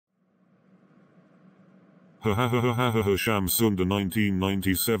Ha ha ha ha ha ha ha. Shamsunda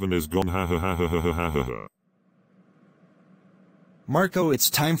 1997 is gone. Ha ha ha ha ha ha ha ha. Marco,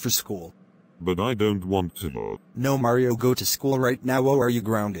 it's time for school. But I don't want to. No, Mario, go to school right now or are you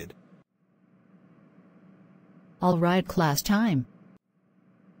grounded? Alright, class time.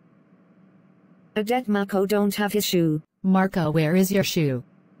 Odette, Marco don't have his shoe. Marco, where is your shoe?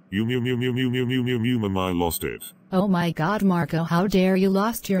 You mew mew mew mew mew mew mew mew mum, I lost it. Oh my god, Marco, how dare you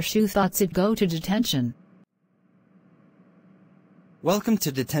lost your shoe? Thoughts it go to detention. Welcome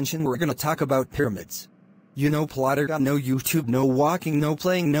to detention. We're gonna talk about pyramids. You know Plottergon, no YouTube, no walking, no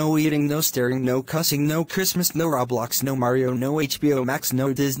playing, no eating, no staring, no cussing, no Christmas, no Roblox, no Mario, no HBO Max,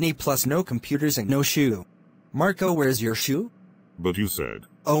 no Disney Plus, no computers and no shoe. Marco, where's your shoe? But you said.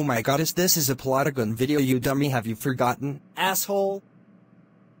 Oh my goddess, this is a Plottergon video, you dummy, have you forgotten? Asshole.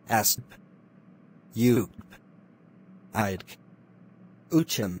 Asp. You. I'd.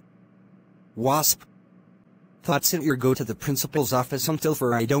 Uchim. Wasp. Thoughts it, you go to the principal's office until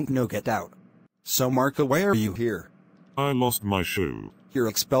for I don't know get out. So Marco, why are you here? I lost my shoe. You're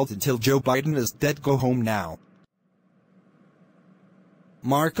expelled until Joe Biden is dead. Go home now.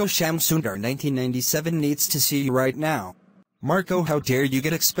 Marco, Shamsundar 1997 needs to see you right now. Marco, how dare you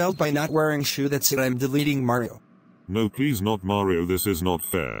get expelled by not wearing shoe? That's it, I'm deleting Mario. No, please not Mario, this is not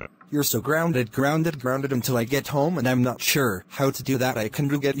fair. You're so grounded until I get home, and I'm not sure how to do that. I can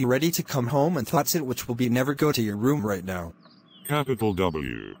get you ready to come home and thoughts it, which will be never go to your room right now. Capital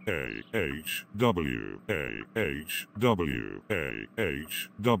W A H W A H W A H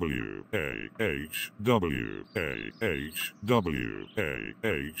W A H W A H W A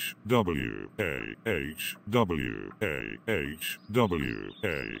H W A H W A H W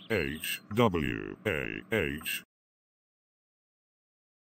A H W A H